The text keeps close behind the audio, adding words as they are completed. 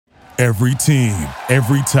Every team,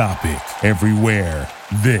 every topic, everywhere.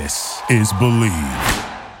 This is Believe.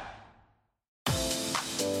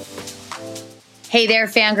 Hey there,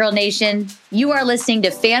 Fangirl Nation. You are listening to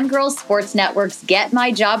Fangirl Sports Network's Get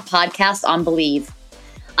My Job podcast on Believe.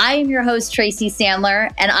 I am your host, Tracy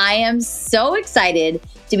Sandler, and I am so excited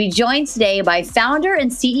to be joined today by founder and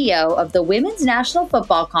CEO of the Women's National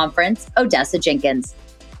Football Conference, Odessa Jenkins.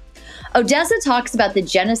 Odessa talks about the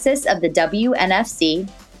genesis of the WNFC,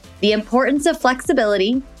 the importance of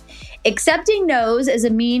flexibility, accepting no's as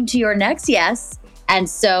a mean to your next yes, and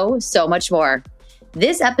so much more.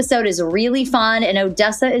 This episode is really fun, and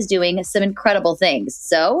Odessa is doing some incredible things.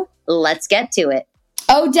 So let's get to it.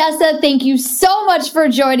 Odessa, thank you so much for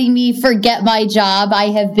joining me for Get My Job.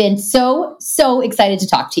 I have been so excited to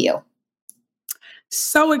talk to you.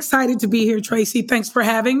 So excited to be here, Tracy. Thanks for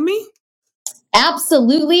having me.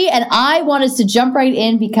 Absolutely. And I want us to jump right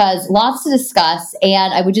in because lots to discuss.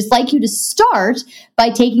 And I would just like you to start by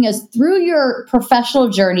taking us through your professional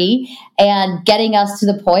journey and getting us to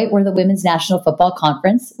the point where the Women's National Football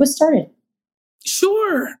Conference was started.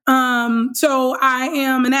 Sure. So I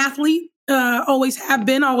am an athlete, always have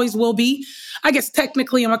been, always will be. I guess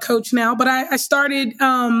technically I'm a coach now, but I started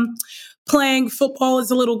playing football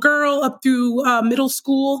as a little girl up through middle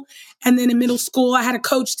school. And then in middle school, I had a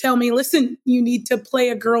coach tell me, listen, you need to play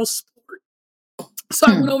a girl's sport. So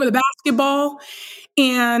I went over to basketball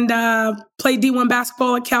and played D1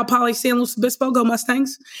 basketball at Cal Poly San Luis Obispo, go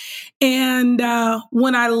Mustangs. And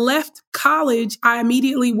when I left college, I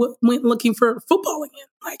immediately went looking for football again.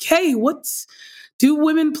 Like, hey, do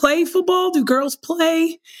women play football? Do girls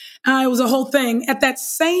play? It was a whole thing. At that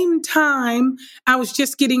same time, I was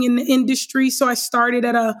just getting in the industry. So I started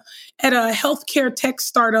at a healthcare tech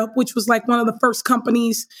startup, which was like one of the first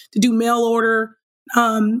companies to do mail order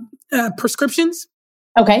prescriptions.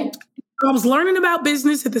 Okay. I was learning about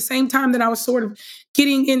business at the same time that I was sort of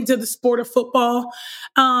getting into the sport of football.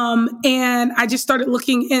 And I just started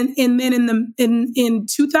looking. And then in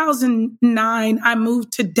 2009, I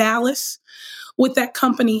moved to Dallas with that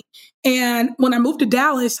company. And when I moved to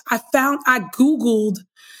Dallas, I Googled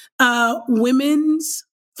women's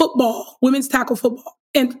tackle football,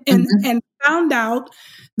 and found out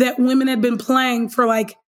that women had been playing for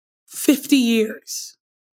like 50 years.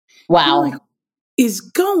 Wow. Like, what is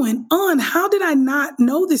going on? How did I not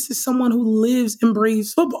know this as someone who lives and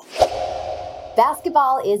breathes football?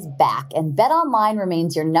 Basketball is back, and BetOnline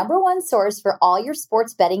remains your number one source for all your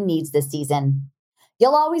sports betting needs this season.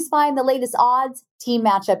 You'll always find the latest odds, team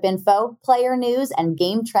matchup info, player news, and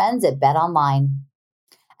game trends at BetOnline.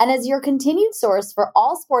 And as your continued source for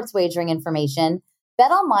all sports wagering information,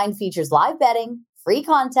 BetOnline features live betting, free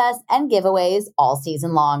contests, and giveaways all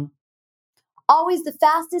season long. Always the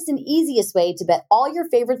fastest and easiest way to bet all your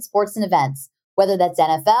favorite sports and events, whether that's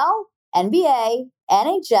NFL, NBA,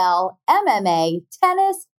 NHL, MMA,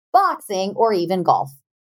 tennis, boxing, or even golf.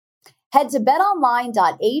 Head to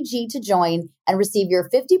betonline.ag to join and receive your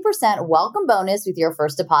 50% welcome bonus with your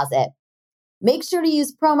first deposit. Make sure to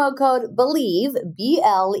use promo code BELIEVE,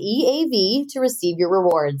 BLEAV, to receive your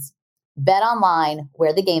rewards. BetOnline,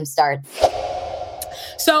 where the game starts.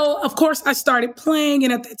 So, of course, I started playing.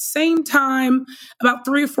 And at that same time, about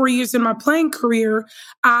 3 or 4 years in my playing career,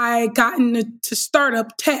 I got into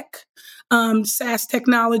startup tech, SaaS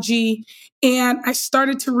technology. And I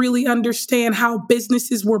started to really understand how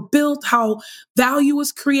businesses were built, how value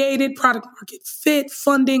was created, product market fit,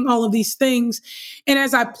 funding, all of these things. And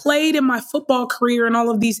as I played in my football career in all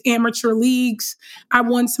of these amateur leagues, I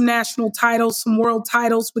won some national titles, some world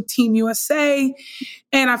titles with Team USA.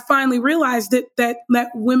 And I finally realized that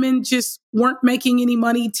women just weren't making any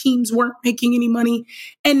money, teams weren't making any money,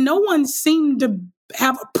 and no one seemed to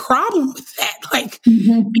have a problem with that. Like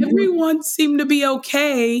everyone seemed to be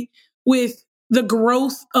okay with the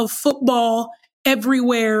growth of football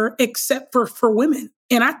everywhere except for women.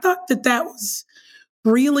 And I thought that was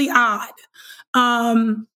really odd.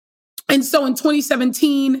 And so in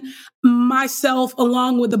 2017, myself,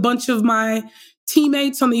 along with a bunch of my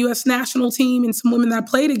teammates on the U.S. national team and some women that I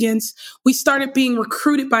played against, we started being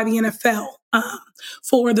recruited by the NFL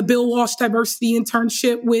for the Bill Walsh Diversity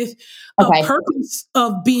Internship with a purpose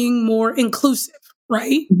of being more inclusive,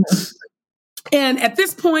 right? Mm-hmm. And at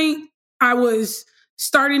this point, I was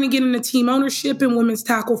starting to get into team ownership in women's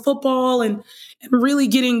tackle football and really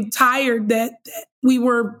getting tired that we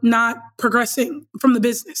were not progressing from the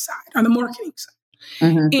business side, on the marketing side.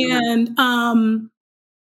 Mm-hmm. And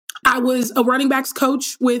I was a running backs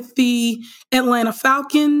coach with the Atlanta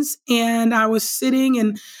Falcons, and I was sitting,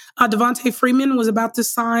 and Devontae Freeman was about to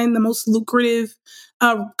sign the most lucrative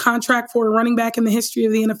contract for a running back in the history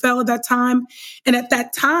of the NFL at that time. And at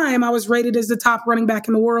that time, I was rated as the top running back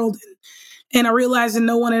in the world. And I realized that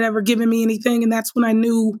no one had ever given me anything. And that's when I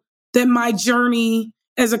knew that my journey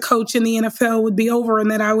as a coach in the NFL would be over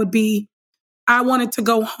and that I wanted to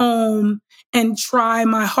go home and try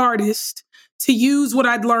my hardest to use what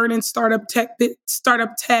I'd learned in startup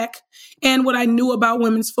tech and what I knew about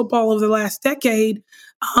women's football over the last decade,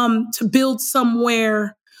 to build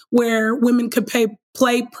somewhere where women could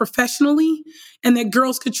play professionally and that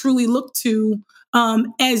girls could truly look to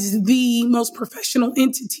as the most professional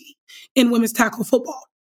entity in women's tackle football.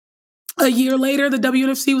 A year later, the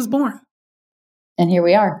WNFC was born. And here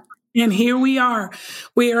we are. And here we are.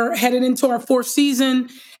 We are headed into our 4th season,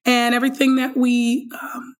 and everything that we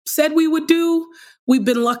said we would do, we've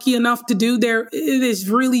been lucky enough to do. It is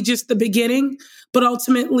really just the beginning, but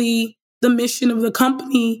ultimately the mission of the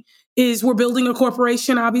company is we're building a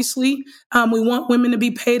corporation, obviously. We want women to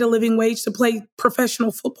be paid a living wage to play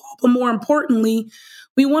professional football, but more importantly,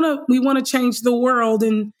 we want to change the world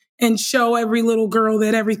and show every little girl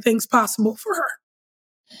that everything's possible for her.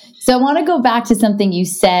 So I want to go back to something you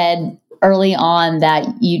said early on, that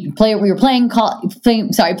you were playing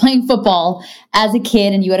football as a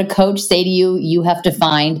kid, and you had a coach say to you, you have to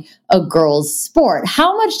find a girl's sport.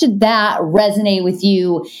 How much did that resonate with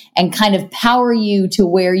you and kind of power you to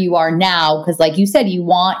where you are now? Because like you said, you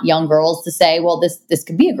want young girls to say, well, this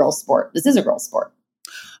could be a girl's sport. This is a girl's sport.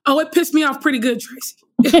 Oh, it pissed me off pretty good, Tracy.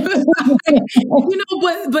 But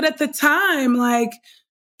at the time, like,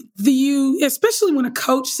 especially when a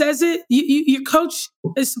coach says it, your coach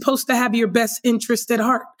is supposed to have your best interest at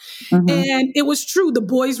heart. Mm-hmm. And it was true. The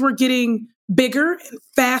boys were getting bigger and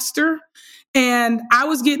faster, and I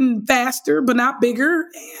was getting faster, but not bigger.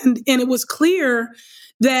 And it was clear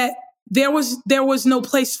that there was no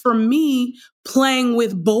place for me playing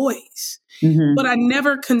with boys. Mm-hmm. But I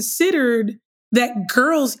never considered that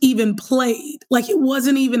girls even played. Like, it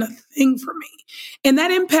wasn't even a thing for me. And that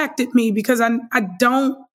impacted me because there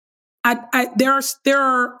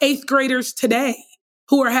are 8th graders today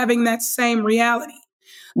who are having that same reality.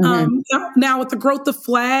 Mm-hmm. Now with the growth of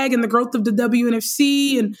flag and the growth of the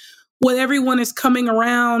WNFC and what everyone is coming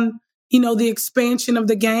around, the expansion of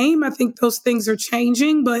the game, I think those things are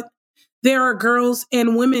changing, but there are girls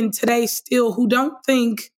and women today still who don't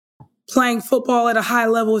think playing football at a high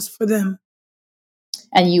level is for them.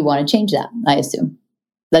 And you want to change that, I assume.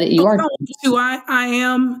 I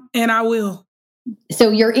am, and I will. So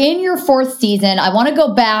you're in your 4th season. I want to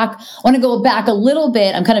go back a little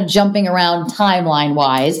bit. I'm kind of jumping around timeline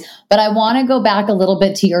wise, but I want to go back a little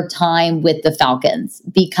bit to your time with the Falcons,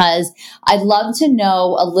 because I'd love to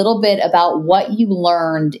know a little bit about what you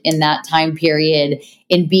learned in that time period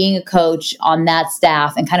in being a coach on that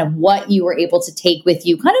staff, and kind of what you were able to take with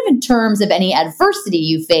you, kind of in terms of any adversity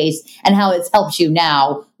you faced and how it's helped you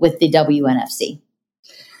now with the WNFC.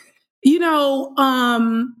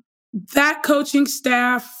 That coaching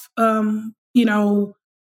staff, Coach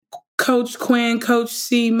Quinn, Coach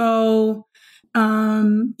Simo,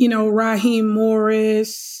 Raheem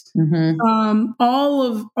Morris, mm-hmm.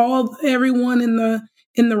 Everyone in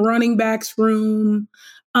the running backs room,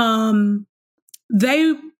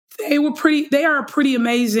 they are pretty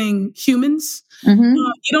amazing humans. Mm-hmm.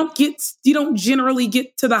 You don't generally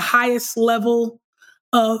get to the highest level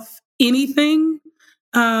of anything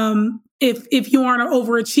if you aren't an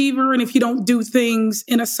overachiever and if you don't do things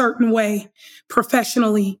in a certain way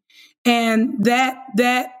professionally. And that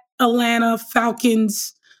Atlanta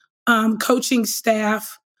Falcons coaching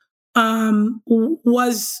staff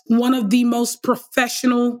was one of the most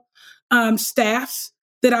professional staffs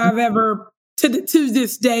that I've ever, to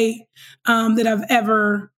this day, that I've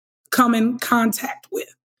ever come in contact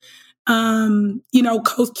with.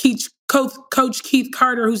 Coach Keith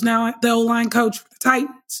Carter, who's now the O-line coach for the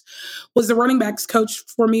Titans, was the running backs coach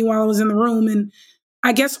for me while I was in the room. And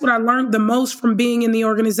I guess what I learned the most from being in the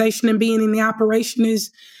organization and being in the operation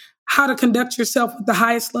is how to conduct yourself with the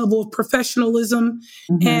highest level of professionalism,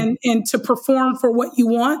 mm-hmm. and to perform for what you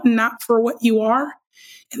want and not for what you are.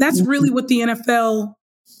 And that's mm-hmm. really what the NFL,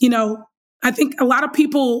 I think a lot of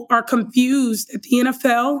people are confused that the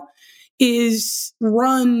NFL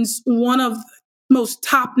runs one of the most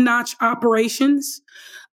top-notch operations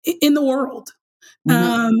in the world.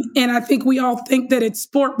 Mm-hmm. And I think we all think that it's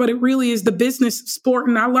sport, but it really is the business of sport.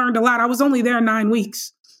 And I learned a lot. I was only there 9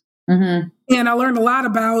 weeks. Mm-hmm. And I learned a lot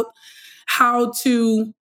about how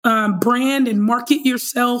to brand and market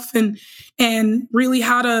yourself, and really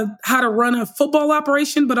how to run a football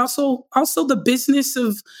operation, but also the business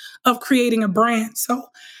of creating a brand. So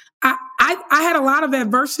I had a lot of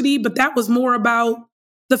adversity, but that was more about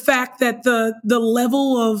the fact that the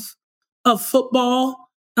level of football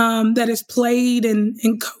that is played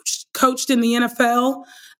and coached in the NFL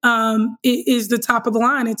is the top of the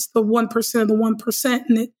line. It's the 1% of the 1%,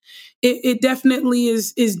 and it definitely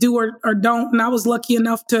is do or don't. And I was lucky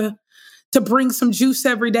enough to bring some juice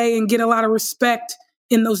every day and get a lot of respect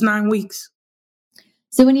in those 9 weeks.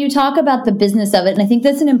 So when you talk about the business of it, and I think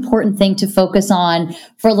that's an important thing to focus on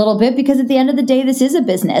for a little bit, because at the end of the day, this is a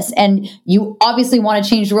business and you obviously want to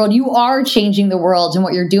change the world. You are changing the world and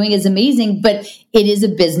what you're doing is amazing, but it is a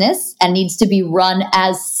business and needs to be run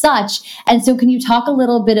as such. And so can you talk a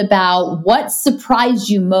little bit about what surprised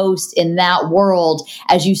you most in that world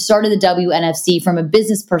as you started the WNFC from a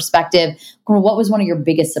business perspective? What was one of your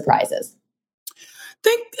biggest surprises? I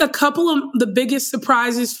think a couple of the biggest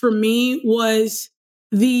surprises for me was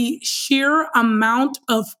the sheer amount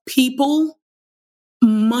of people,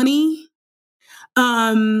 money,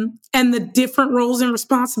 and the different roles and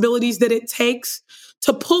responsibilities that it takes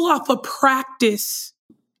to pull off a practice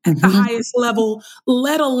at the highest level,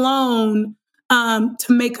 let alone to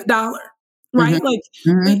make a dollar, right? Like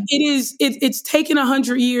it's taken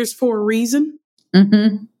 100 years for a reason.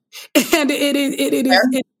 And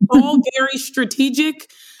it's all very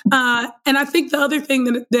strategic. And I think the other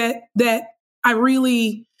thing that I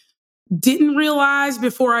really didn't realize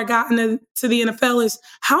before I got into the NFL is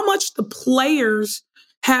how much the players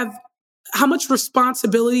have, how much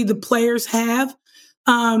responsibility the players have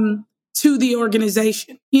to the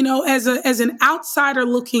organization. You know, as an outsider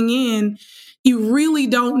looking in, you really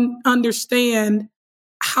don't understand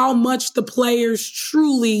how much the players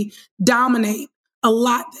truly dominate a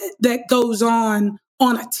lot that goes on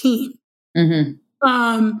a team.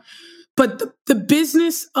 But the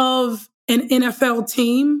business of an NFL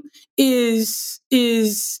team is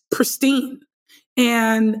pristine.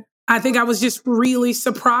 And I think I was just really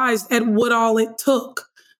surprised at what all it took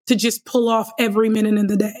to just pull off every minute of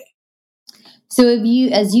the day. So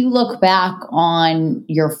as you look back on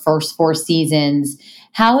your first 4 seasons,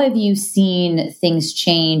 how have you seen things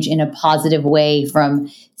change in a positive way from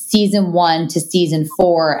season 1 to season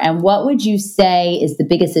 4? And what would you say is the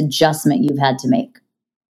biggest adjustment you've had to make?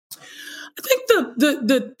 I think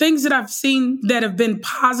the things that I've seen that have been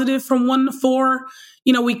positive from 1 to 4,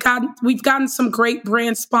 you know, we've gotten some great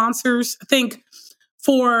brand sponsors. I think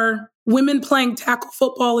for women playing tackle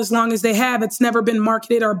football as long as they have, it's never been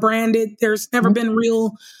marketed or branded. There's never been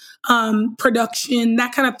real production,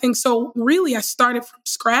 that kind of thing. So really, I started from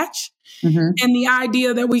scratch. And the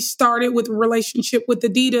idea that we started with a relationship with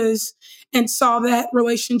Adidas and saw that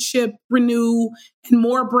relationship renew and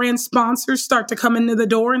more brand sponsors start to come into the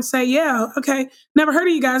door and say, yeah, okay, never heard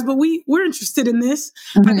of you guys, but we're interested in this.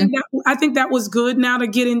 I think that was good. Now to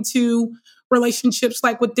get into relationships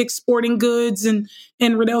like with Dick's Sporting Goods and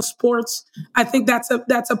Riddell Sports, I think that's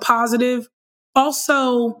a positive.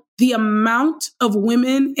 Also, the amount of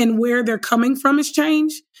women and where they're coming from has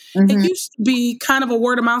changed. It used to be kind of a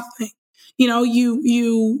word of mouth thing. You know,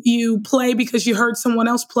 you play because you heard someone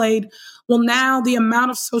else played. Well, now the amount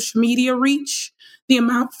of social media reach, the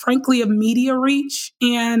amount, frankly, of media reach,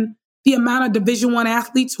 and the amount of Division I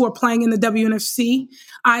athletes who are playing in the WNFC,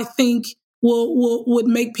 I think would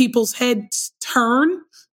make people's heads turn.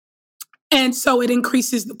 And so it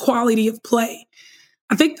increases the quality of play.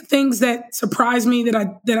 I think the things that surprised me that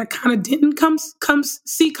I kind of didn't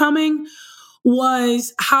see coming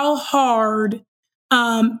was how hard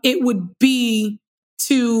it would be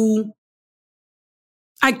to,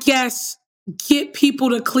 I guess, get people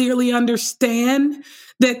to clearly understand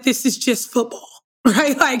that this is just football,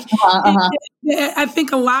 right? Like, I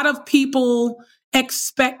think a lot of people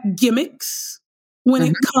expect gimmicks when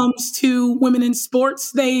it comes to women in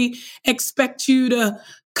sports. They expect you to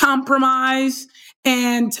compromise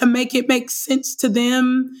and to make it make sense to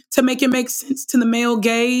them, to make it make sense to the male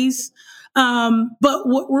gaze. But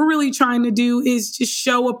what we're really trying to do is just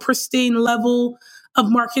show a pristine level of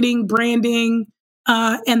marketing, branding,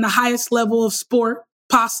 and the highest level of sport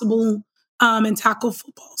possible in tackle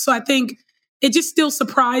football. So I think it just still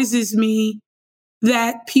surprises me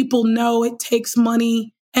that people know it takes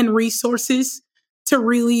money and resources to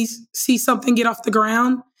really see something get off the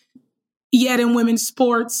ground. Yet in women's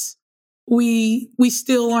sports, we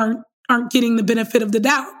still aren't getting the benefit of the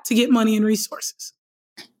doubt to get money and resources.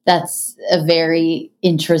 That's a very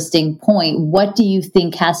interesting point. What do you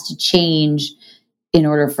think has to change in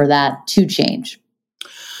order for that to change?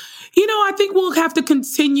 You know, I think we'll have to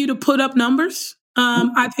continue to put up numbers.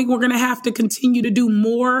 I think we're going to have to continue to do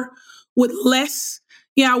more with less.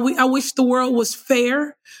 Yeah, I wish the world was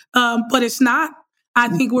fair, but it's not. I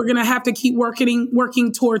think we're going to have to keep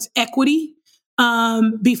working towards equity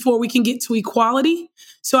before we can get to equality.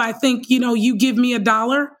 So I think, you give me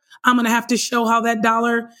 $1, I'm going to have to show how that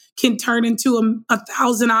dollar can turn into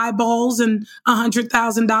 1,000 eyeballs and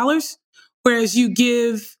 $100,000. Whereas you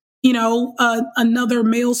give, another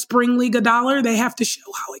male spring league $1, they have to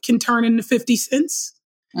show how it can turn into 50 cents.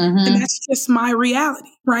 Mm-hmm. And that's just my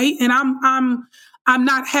reality, right? And I'm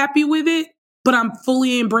not happy with it, but I'm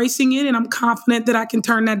fully embracing it, and I'm confident that I can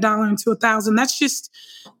turn that dollar into 1,000. That's just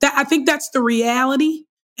that. I think that's the reality,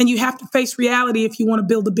 and you have to face reality if you want to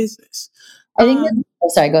build a business. I think.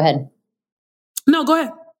 Sorry, go ahead. No, go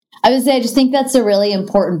ahead. I would say I just think that's a really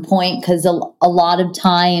important point, because a lot of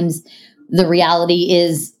times the reality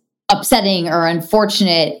is upsetting or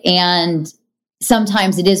unfortunate, and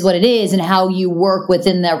sometimes it is what it is, and how you work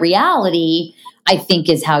within the reality, I think,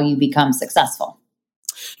 is how you become successful.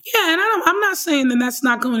 Yeah, and I'm not saying that that's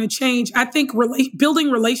not going to change. I think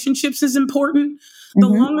building relationships is important. The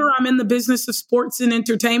longer I'm in the business of sports and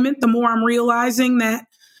entertainment, the more I'm realizing that,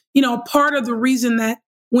 part of the reason that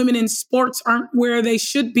women in sports aren't where they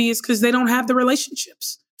should be is because they don't have the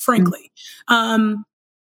relationships, frankly. Those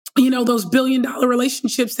 $1 billion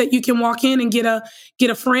relationships that you can walk in and get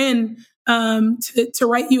a friend to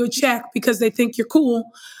write you a check because they think you're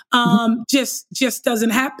cool. Just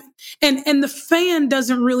doesn't happen. And the fan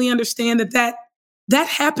doesn't really understand that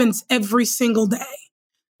happens every single day.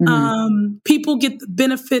 People get the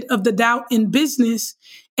benefit of the doubt in business,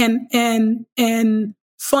 and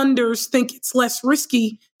funders think it's less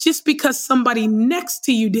risky just because somebody next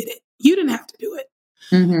to you did it. You didn't have to do it.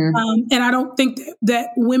 And I don't think that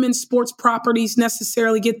women's sports properties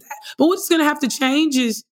necessarily get that. But what's going to have to change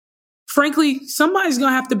is, frankly, somebody's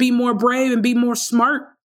going to have to be more brave and be more smart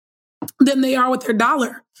than they are with their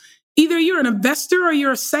dollar. Either you're an investor or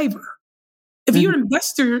you're a saver. If you're an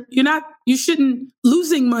investor,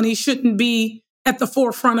 losing money shouldn't be at the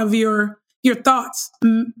forefront of your thoughts.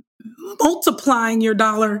 Multiplying your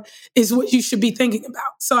dollar is what you should be thinking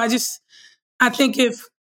about. So I think if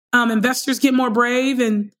investors get more brave,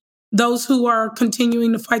 and those who are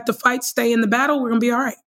continuing to fight the fight stay in the battle, we're going to be all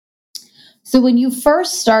right. So when you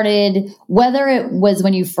first started, whether it was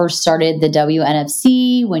when you first started the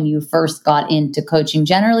WNFC, when you first got into coaching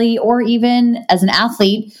generally, or even as an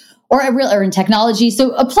athlete or in technology,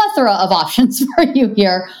 so a plethora of options for you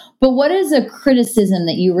here. But what is a criticism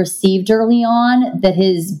that you received early on that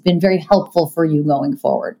has been very helpful for you going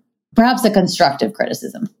forward? Perhaps a constructive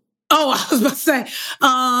criticism. Oh, I was about to say,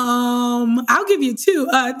 I'll give you two.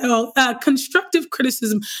 Constructive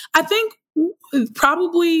criticism. I think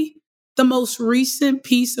probably the most recent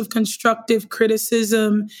piece of constructive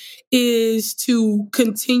criticism is to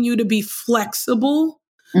continue to be flexible,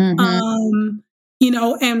 and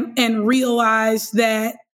realize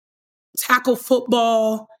that tackle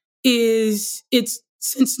football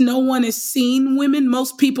since no one has seen women,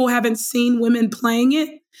 most people haven't seen women playing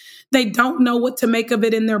it. They don't know what to make of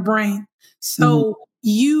it in their brain. So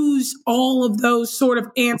use all of those sort of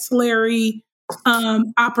ancillary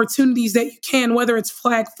opportunities that you can, whether it's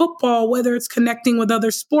flag football, whether it's connecting with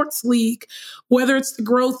other sports league, whether it's the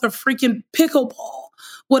growth of freaking pickleball,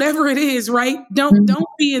 whatever it is, right? Don't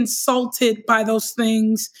be insulted by those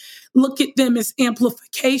things. Look at them as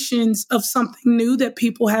amplifications of something new that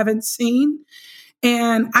people haven't seen.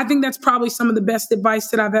 And I think that's probably some of the best advice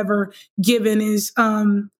that I've ever given is,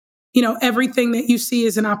 everything that you see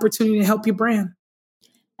is an opportunity to help your brand.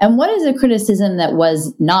 And what is a criticism that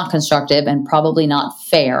was not constructive and probably not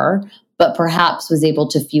fair, but perhaps was able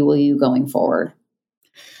to fuel you going forward?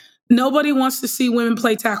 Nobody wants to see women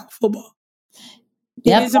play tackle football.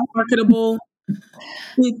 Yep. It isn't marketable.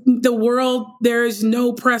 There is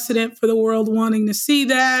no precedent for the world wanting to see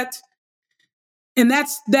that. And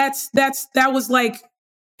that was like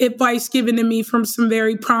advice given to me from some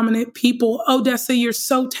very prominent people. Odessa, you're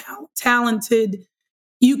so talented.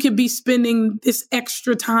 You could be spending this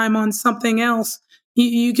extra time on something else.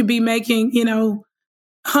 You could be making,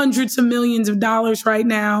 hundreds of millions of dollars right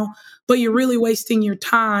now, but you're really wasting your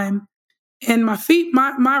time. And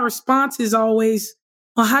my response is always,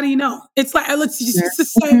 well, how do you know? It's like,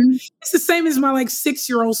 it's the same as my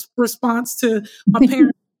 6-year-old response to my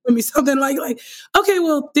parents. With me something like, okay,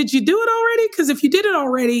 well, did you do it already? Because if you did it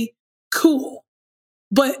already, cool.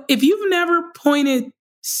 But if you've never pointed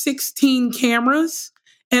 16 cameras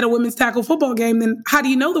at a women's tackle football game, then how do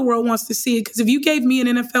you know the world wants to see it? Because if you gave me an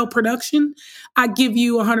NFL production, I'd give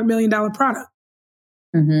you a $100 million product.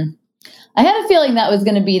 I had a feeling that was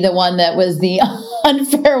going to be the one that was the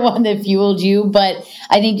unfair one that fueled you, but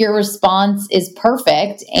I think your response is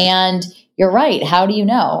perfect. And you're right. How do you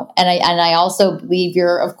know? And I also believe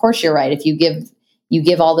of course you're right. If you give, you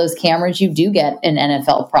give all those cameras, you do get an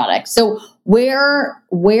NFL product. So where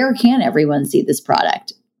can everyone see this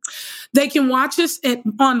product? They can watch us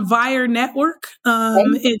on Vire Network.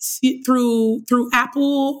 It's through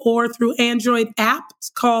Apple or through Android app. It's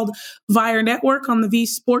called Vire Network on the V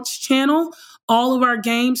Sports channel. All of our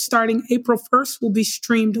games starting April 1st will be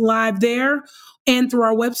streamed live there and through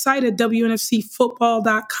our website at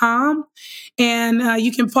WNFCfootball.com. And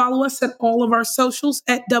you can follow us at all of our socials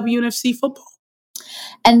at WNFC Football.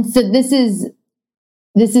 And so this is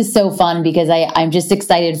so fun because I'm just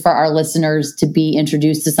excited for our listeners to be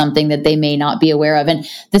introduced to something that they may not be aware of. And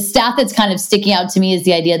the stat that's kind of sticking out to me is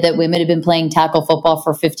the idea that women have been playing tackle football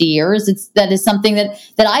for 50 years. That is something that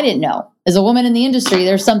I didn't know. As a woman in the industry,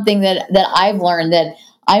 there's something that I've learned that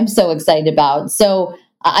I'm so excited about. So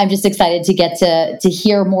I'm just excited to get to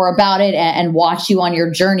hear more about it and watch you on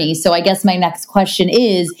your journey. So I guess my next question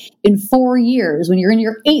is, in 4 years, when you're in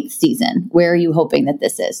your 8th season, where are you hoping that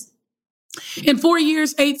this is? In 4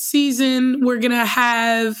 years, 8th season, we're going to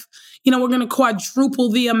have, we're going to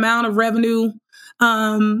quadruple the amount of revenue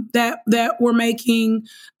that we're making.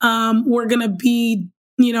 We're going to be,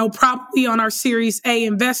 probably on our Series A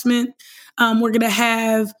investment. We're going to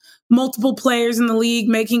have multiple players in the league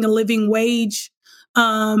making a living wage.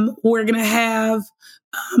 We're going to have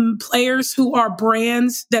players who are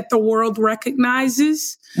brands that the world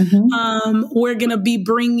recognizes. Mm-hmm. We're going to be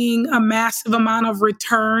bringing a massive amount of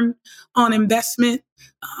return on investment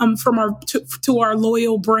from to our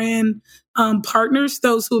loyal brand partners,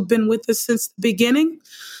 those who have been with us since the beginning.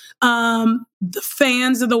 The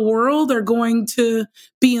fans of the world are going to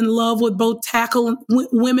be in love with both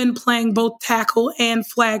women playing both tackle and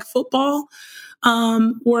flag football.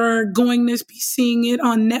 We're going to be seeing it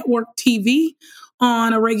on network TV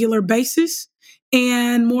on a regular basis.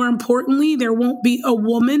 And more importantly, there won't be a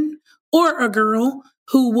woman or a girl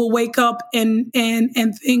who will wake up and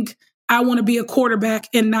think, I want to be a quarterback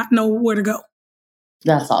and not know where to go.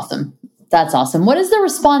 That's awesome. That's awesome. What has the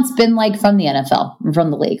response been like from the NFL,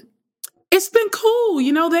 from the league? It's been cool.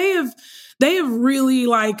 They have really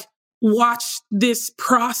watched this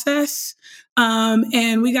process.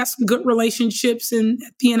 And we got some good relationships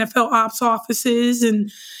at the NFL ops offices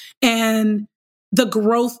and the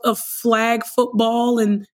growth of flag football.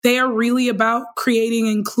 And they are really about creating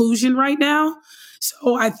inclusion right now.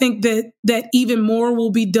 So I think that even more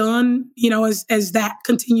will be done, as that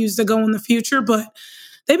continues to go in the future. But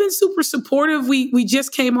they've been super supportive. We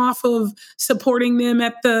just came off of supporting them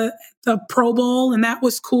at the Pro Bowl, and that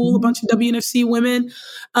was cool. A bunch of WNFC women,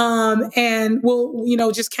 and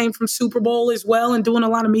we'll just came from Super Bowl as well, and doing a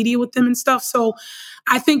lot of media with them and stuff. So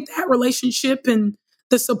I think that relationship and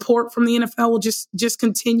the support from the NFL will just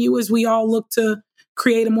continue as we all look to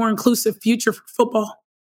create a more inclusive future for football.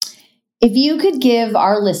 If you could give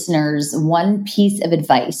our listeners one piece of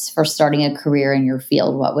advice for starting a career in your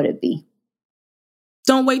field, what would it be?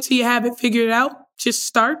 Don't wait till you have it figured out. Just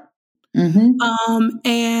start. Mm-hmm.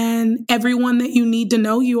 And everyone that you need to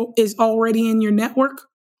know is already in your network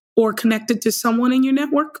or connected to someone in your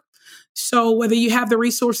network. So whether you have the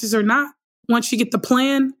resources or not, once you get the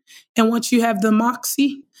plan and once you have the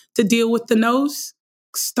moxie to deal with the no's,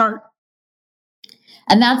 start.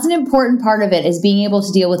 And that's an important part of it, is being able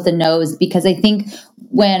to deal with the no's, because I think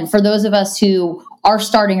for those of us who are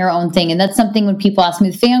starting our own thing, and that's something when people ask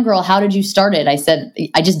me, Fangirl, how did you start it? I said,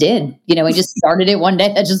 I just did. I just started it one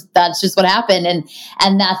day. That's just what happened.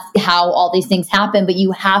 And that's how all these things happen. But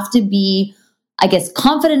you have to be, I guess,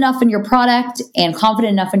 confident enough in your product and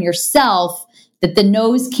confident enough in yourself that the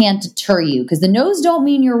no's can't deter you, because the no's don't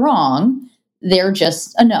mean you're wrong. They're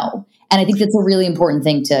just a no. And I think that's a really important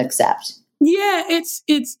thing to accept. Yeah,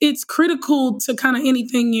 it's critical to kind of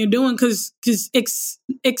anything you're doing, because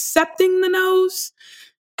accepting the no's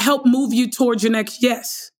help move you towards your next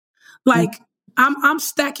yes. I'm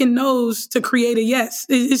stacking no's to create a yes.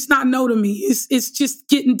 It's not no to me. It's just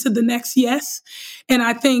getting to the next yes. And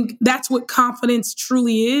I think that's what confidence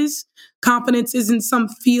truly is. Confidence isn't some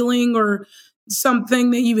feeling or something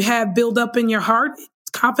that you have built up in your heart.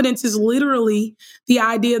 Confidence is literally the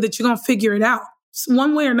idea that you're going to figure it out. So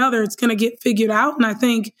one way or another, it's going to get figured out. And I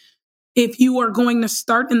think if you are going to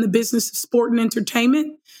start in the business of sport and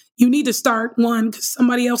entertainment, you need to start, one, because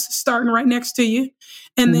somebody else is starting right next to you.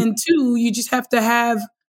 And then two, you just have to have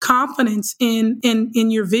confidence in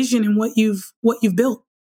your vision and what you've built.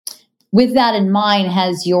 With that in mind,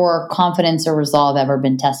 has your confidence or resolve ever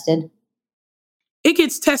been tested? It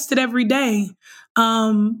gets tested every day.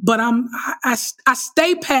 But I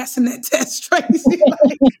stay passing that test, Tracy.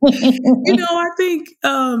 I think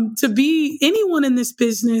to be anyone in this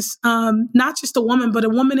business, not just a woman, but a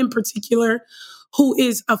woman in particular who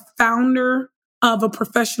is a founder of a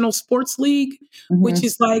professional sports league, which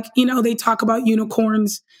is like, they talk about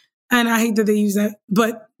unicorns, and I hate that they use that,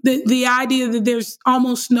 but the idea that there's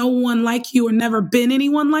almost no one like you or never been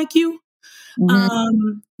anyone like you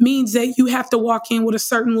means that you have to walk in with a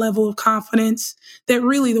certain level of confidence that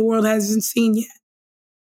really the world hasn't seen yet.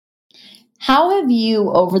 How have you,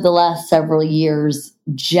 over the last several years,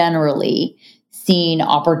 generally seen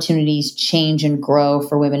opportunities change and grow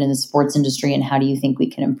for women in the sports industry, and how do you think we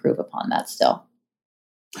can improve upon that still?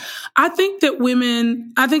 I think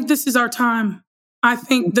this is our time. I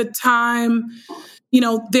think the time,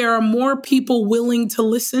 there are more people willing to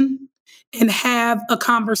listen and have a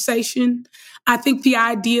conversation. I think the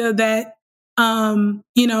idea that, the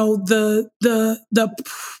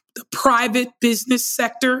private business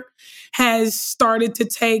sector has started to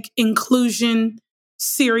take inclusion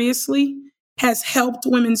seriously has helped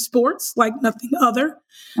women's sports like nothing other.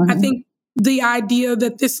 I think the idea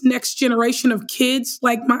that this next generation of kids,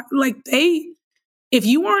 if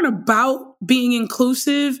you aren't about being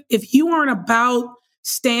inclusive, if you aren't about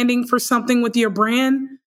standing for something with your brand,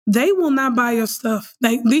 they will not buy your stuff.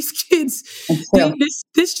 Like these kids,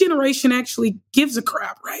 this generation actually gives a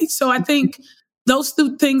crap, right? So I think those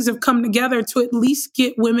two things have come together to at least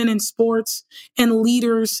get women in sports and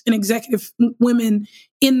leaders and executive women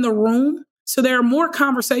in the room. So there are more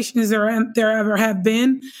conversations there ever have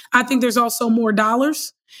been. I think there's also more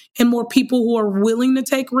dollars and more people who are willing to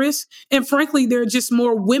take risks. And frankly, there are just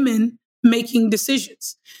more women making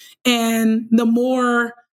decisions. And the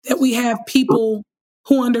more that we have people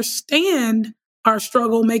who understand our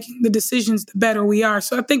struggle making the decisions, the better we are.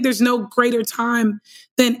 So I think there's no greater time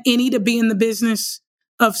than any to be in the business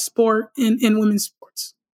of sport and women's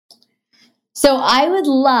sports. So I would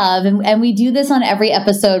love, and we do this on every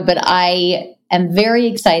episode, but I am very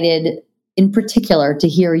excited in particular to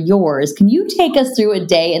hear yours. Can you take us through a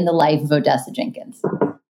day in the life of Odessa Jenkins?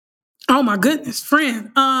 Oh my goodness,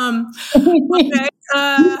 friend. Okay.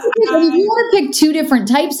 If you want to pick two different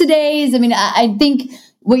types of days, I mean, I think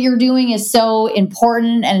what you're doing is so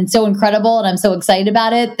important and so incredible, and I'm so excited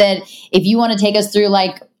about it that if you want to take us through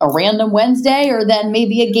like a random Wednesday or then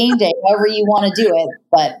maybe a game day, however you want to do it.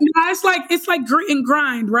 But it's like grit and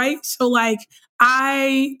grind, right? So like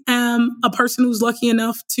I am a person who's lucky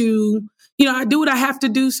enough to, I do what I have to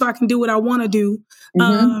do so I can do what I want to do.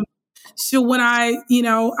 So when I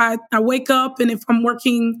wake up, and if I'm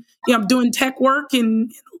working, I'm doing tech work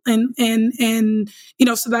and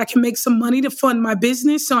so that I can make some money to fund my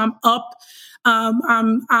business. So I'm up,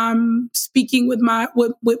 I'm speaking with my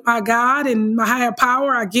God and my higher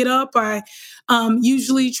power. I get up, I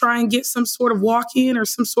usually try and get some sort of walk in or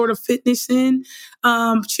some sort of fitness in,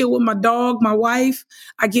 chill with my dog, my wife.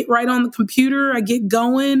 I get right on the computer, I get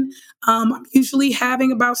going. I'm usually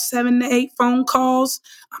having about 7 to 8 phone calls.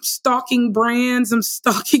 I'm stalking brands. I'm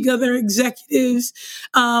stalking other executives.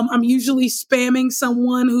 I'm usually spamming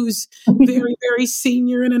someone who's very, very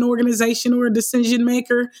senior in an organization or a decision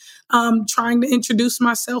maker, trying to introduce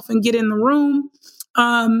myself and get in the room.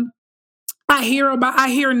 I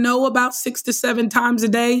hear no about 6 to 7 times a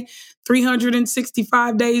day,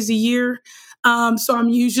 365 days a year. So I'm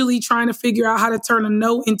usually trying to figure out how to turn a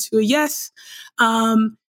no into a yes.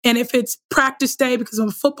 And if it's practice day, because I'm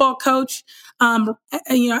a football coach,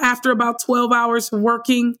 after about 12 hours of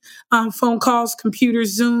working, phone calls,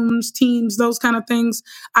 computers, Zooms, Teams, those kind of things,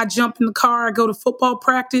 I jump in the car, I go to football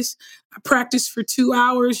practice. I practice for 2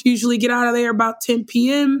 hours, usually get out of there about 10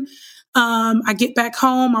 p.m. I get back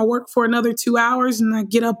home, I work for another 2 hours, and I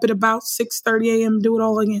get up at about 6:30 a.m. do it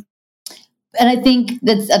all again. And I think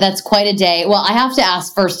that's quite a day. Well, I have to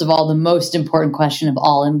ask, first of all, the most important question of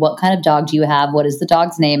all. And what kind of dog do you have? What is the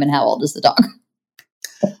dog's name and how old is the dog?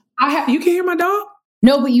 You can hear my dog?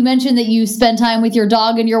 No, but you mentioned that you spend time with your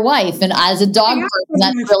dog and your wife. And as a dog person,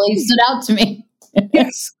 that really stood out to me.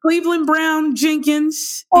 Yes, Cleveland Brown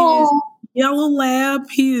Jenkins is yellow lab.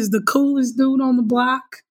 He is the coolest dude on the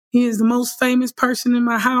block. He is the most famous person in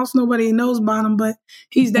my house. Nobody knows about him, but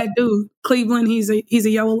he's that dude. Cleveland, he's a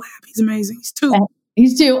yellow lab. He's amazing. He's 2.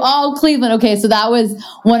 He's 2. Oh, Cleveland. Okay, so that was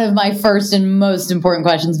one of my first and most important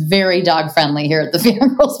questions. Very dog friendly here at the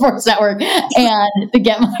Fangirl Sports Network and the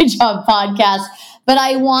Get My Job podcast. But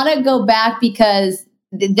I want to go back because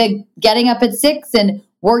the getting up at 6 and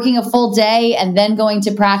working a full day and then going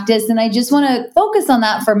to practice. And I just want to focus on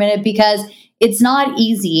that for a minute because it's not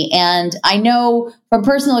easy. And I know from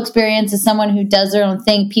personal experience as someone who does their own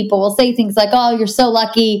thing, people will say things like, oh, you're so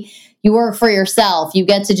lucky. You work for yourself. You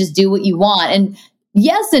get to just do what you want. And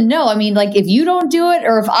yes and no. I mean, like if you don't do it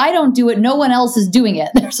or if I don't do it, no one else is doing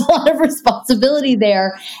it. There's a lot of responsibility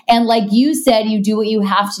there. And like you said, you do what you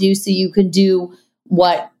have to do so you can do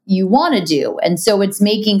what you want to do. And so it's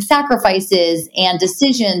making sacrifices and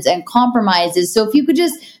decisions and compromises. So if you could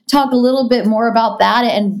just talk a little bit more about that.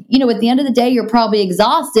 And, at the end of the day, you're probably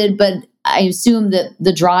exhausted, but I assume that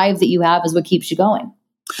the drive that you have is what keeps you going.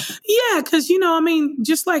 Yeah, because,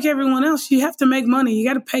 just like everyone else, you have to make money. You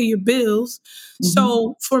got to pay your bills. Mm-hmm.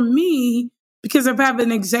 So for me, because I have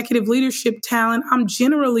an executive leadership talent, I'm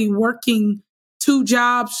generally working 2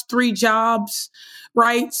 jobs, 3 jobs,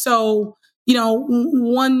 right? So, get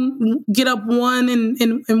up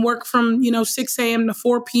and work from, 6 a.m. to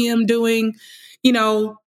 4 p.m. doing,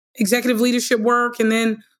 executive leadership work, and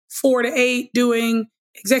then 4 to 8 doing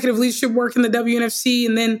executive leadership work in the WNFC,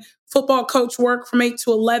 and then football coach work from 8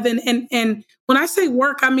 to 11. And when I say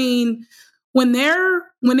work, I mean, when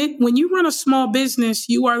you run a small business,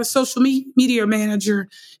 you are the social media manager,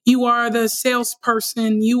 you are the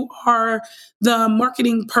salesperson, you are the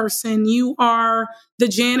marketing person, you are the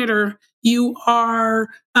janitor, you are,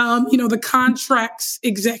 the contracts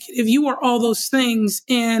executive, you are all those things.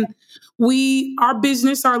 And our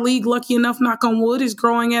business, our league, lucky enough, knock on wood, is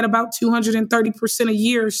growing at about 230% a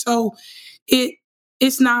year. So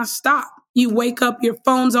it's nonstop. You wake up, your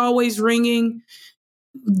phone's always ringing.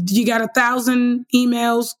 You got 1,000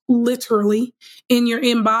 emails literally in your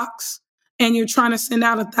inbox, and you're trying to send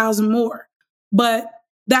out 1,000 more. But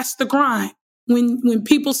that's the grind. When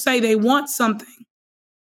people say they want something,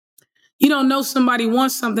 you don't know somebody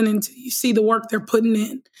wants something until you see the work they're putting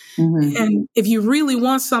in. Mm-hmm. And if you really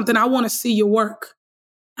want something, I want to see your work.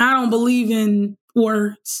 I don't believe in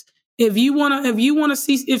words. If you want to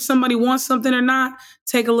see if somebody wants something or not,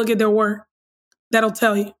 take a look at their work. That'll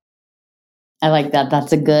tell you. I like that.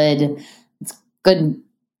 That's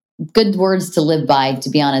good words to live by, to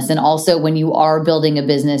be honest. And also, when you are building a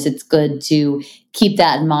business, it's good to keep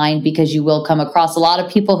that in mind, because you will come across a lot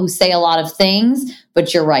of people who say a lot of things,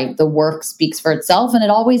 but you're right. The work speaks for itself, and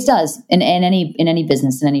it always does in any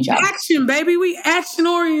business, in any job. Action, baby. We action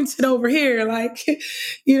oriented over here. Like,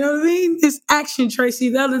 you know what I mean? It's action, Tracy.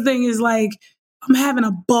 The other thing is, like, I'm having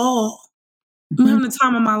a ball. I'm having the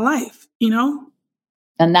time of my life,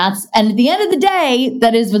 And at the end of the day,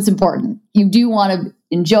 that is what's important. You do want to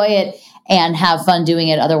enjoy it and have fun doing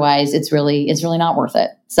it. Otherwise, it's really not worth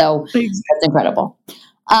it. So That's incredible.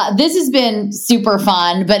 This has been super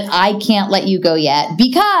fun, but I can't let you go yet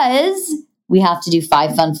because we have to do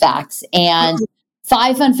 5 fun facts. And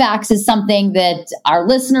 5 fun facts is something that our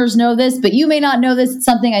listeners know this, but you may not know this. It's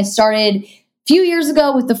something I started few years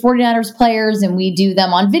ago with the 49ers players, and we do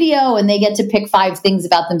them on video, and they get to pick 5 things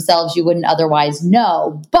about themselves you wouldn't otherwise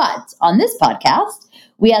know. But on this podcast,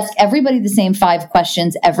 we ask everybody the same 5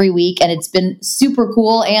 questions every week, and it's been super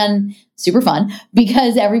cool and super fun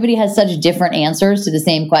because everybody has such different answers to the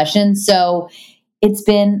same question. So it's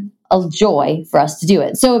been a joy for us to do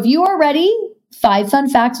it. So if you are ready, 5 fun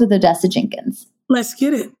facts with Odessa Jenkins. Let's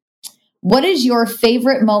get it. What is your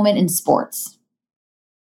favorite moment in sports?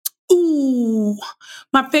 Ooh,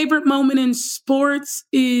 my favorite moment in sports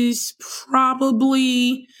is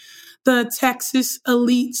probably the Texas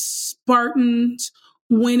Elite Spartans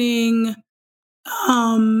winning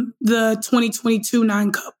the 2022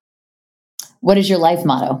 9 Cup. What is your life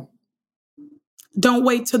motto? Don't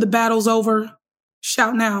wait till the battle's over.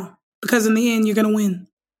 Shout now, because in the end, you're going to win.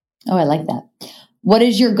 Oh, I like that. What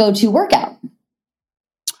is your go-to workout?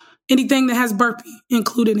 Anything that has burpee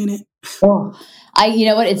included in it. Oh, you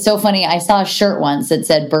know what? It's so funny. I saw a shirt once that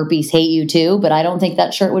said burpees hate you too, but I don't think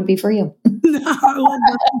that shirt would be for you. No, I love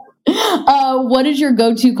that. What is your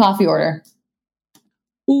go-to coffee order?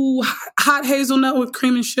 Ooh, hot hazelnut with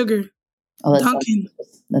cream and sugar. Oh,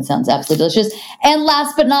 that sounds absolutely delicious. And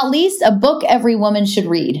last but not least, a book every woman should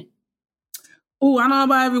read. Ooh, I don't know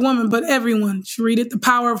about every woman, but everyone should read it. The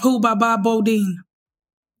Power of Who by Bob Bodine.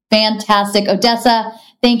 Fantastic. Odessa,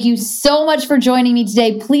 thank you so much for joining me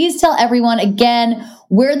today. Please tell everyone again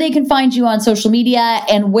where they can find you on social media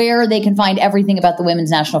and where they can find everything about the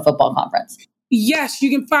Women's National Football Conference. Yes, you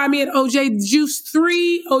can find me at OJ Juice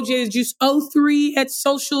 3, OJ Juice 03 at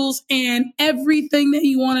socials, and everything that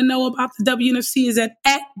you want to know about the WNFC is at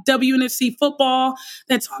WNFC Football.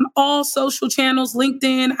 That's on all social channels,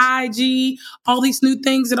 LinkedIn, IG, all these new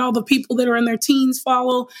things that all the people that are in their teens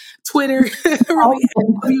follow, Twitter, really,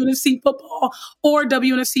 WNFC Football or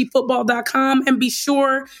WNFCfootball.com. And be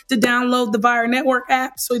sure to download the Vire Network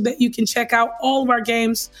app so that you can check out all of our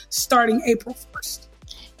games starting April 1st.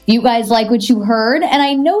 If you guys like what you heard, and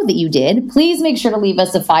I know that you did, please make sure to leave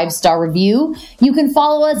us a 5-star review. You can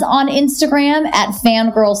follow us on Instagram at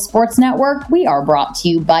Fangirl Sports Network. We are brought to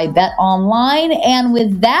you by Bet Online. And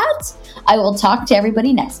with that, I will talk to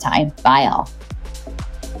everybody next time. Bye, all.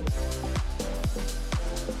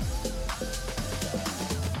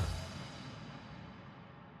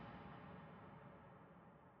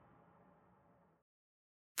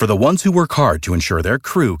 For the ones who work hard to ensure their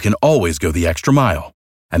crew can always go the extra mile,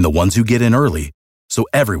 and the ones who get in early so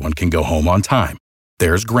everyone can go home on time,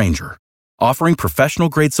 there's Grainger, offering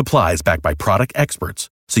professional-grade supplies backed by product experts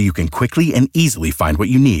so you can quickly and easily find what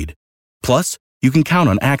you need. Plus, you can count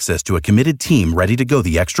on access to a committed team ready to go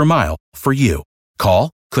the extra mile for you. Call,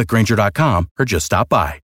 click Grainger.com, or just stop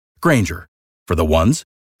by. Grainger, for the ones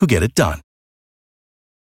who get it done.